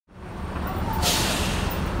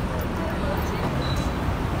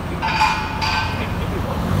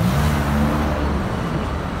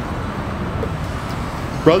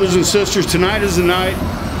Brothers and sisters, tonight is the night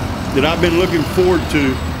that I've been looking forward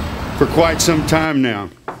to for quite some time now.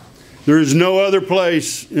 There is no other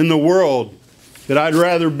place in the world that I'd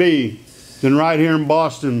rather be than right here in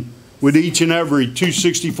Boston with each and every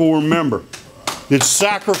 264 member that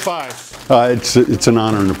sacrificed. It's an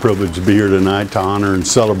honor and a privilege to be here tonight to honor and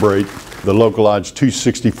celebrate the Local Lodge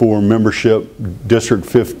 264 membership, District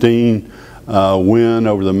 15 win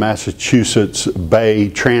over the Massachusetts Bay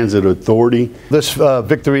Transit Authority. This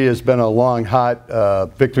victory has been a long, hot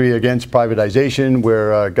victory against privatization,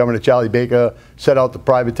 where Governor Charlie Baker set out to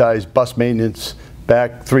privatize bus maintenance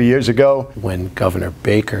back 3 years ago. When Governor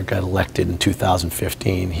Baker got elected in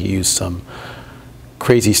 2015, he used some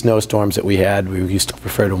crazy snowstorms that we had. We used to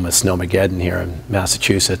refer to them as Snowmageddon here in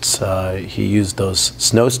Massachusetts. He used those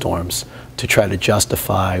snowstorms to try to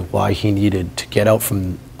justify why he needed to get out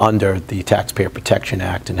from under the Taxpayer Protection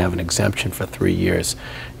Act and have an exemption for 3 years.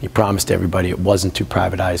 He promised everybody it wasn't to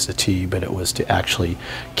privatize the T, but it was to actually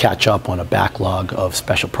catch up on a backlog of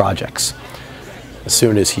special projects. As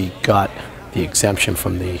soon as he got the exemption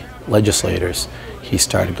from the legislators, he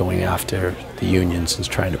started going after the unions and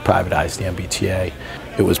trying to privatize the MBTA.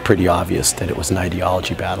 It was pretty obvious that it was an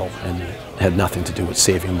ideology battle and it had nothing to do with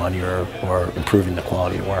saving money or improving the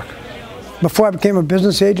quality of work. Before I became a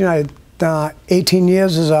business agent, I had 18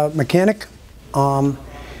 years as a mechanic.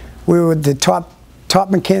 We were the top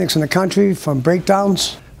mechanics in the country from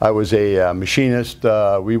breakdowns. I was a machinist.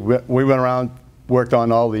 We went around, worked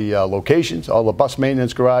on all the locations, all the bus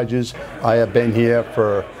maintenance garages. I have been here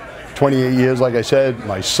for 28 years, like I said.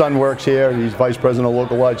 My son works here. He's vice president of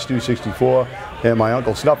Local Lodge 264. And my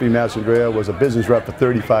uncle Snuffy Massagrea was a business rep for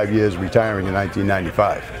 35 years, retiring in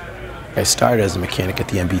 1995. I started as a mechanic at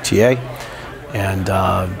the MBTA, and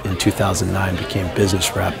in 2009 became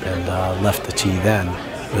business rep and left the T then.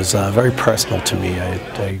 It was very personal to me.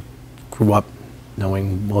 I grew up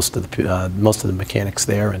knowing most of the mechanics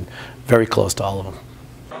there and very close to all of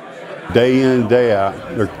them. Day in, day out,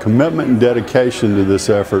 their commitment and dedication to this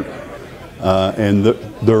effort and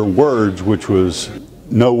their words, which was,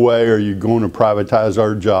 no way are you going to privatize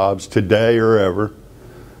our jobs today or ever.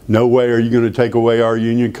 No way are you going to take away our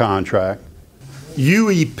union contract. You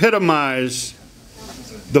epitomize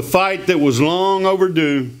the fight that was long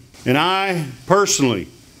overdue, and I personally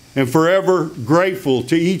am forever grateful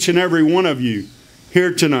to each and every one of you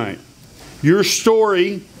here tonight. Your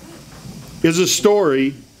story is a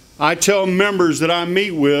story I tell members that I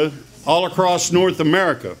meet with all across North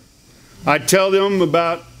America. I tell them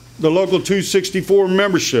about the Local 264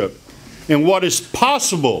 membership and what is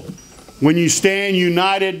possible when you stand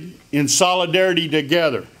united in solidarity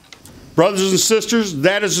together. Brothers and sisters,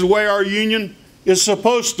 that is the way our union is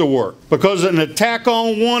supposed to work, because an attack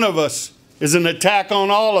on one of us is an attack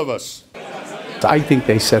on all of us. I think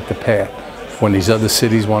they set the path when these other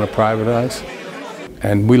cities want to privatize,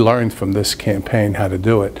 and we learned from this campaign how to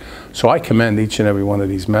do it. So I commend each and every one of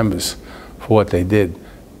these members for what they did.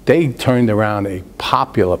 They turned around a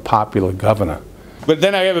popular governor. But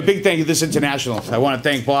then I have a big thank you to this international. I want to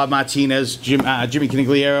thank Bob Martinez, Jimmy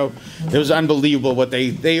Conigliaro. It was unbelievable what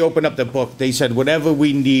they opened up the book. They said whatever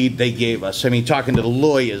we need, they gave us. I mean, talking to the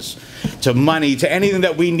lawyers, to money, to anything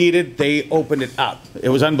that we needed, they opened it up. It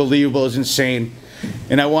was unbelievable. It was insane.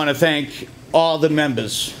 And I want to thank all the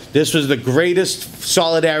members. This was the greatest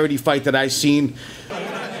solidarity fight that I've seen.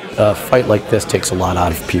 A fight like this takes a lot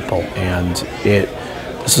out of people, and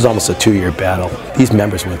this is almost a 2-year battle. These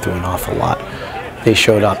members went through an awful lot. They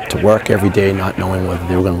showed up to work every day not knowing whether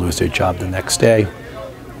they were going to lose their job the next day.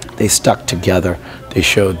 They stuck together. They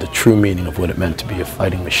showed the true meaning of what it meant to be a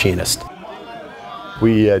fighting machinist.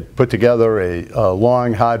 We had put together a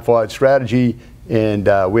long, hard-fought strategy, and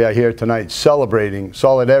we are here tonight celebrating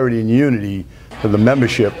solidarity and unity for the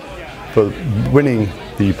membership for winning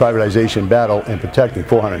the privatization battle and protecting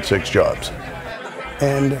 406 jobs.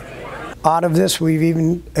 And out of this, we've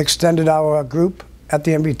even extended our group at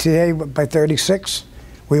the MBTA by 36.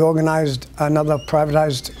 We organized another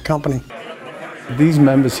privatized company. These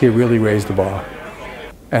members here really raised the bar.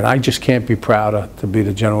 And I just can't be prouder to be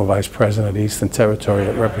the General Vice President of the Eastern Territory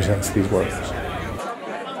that represents these workers.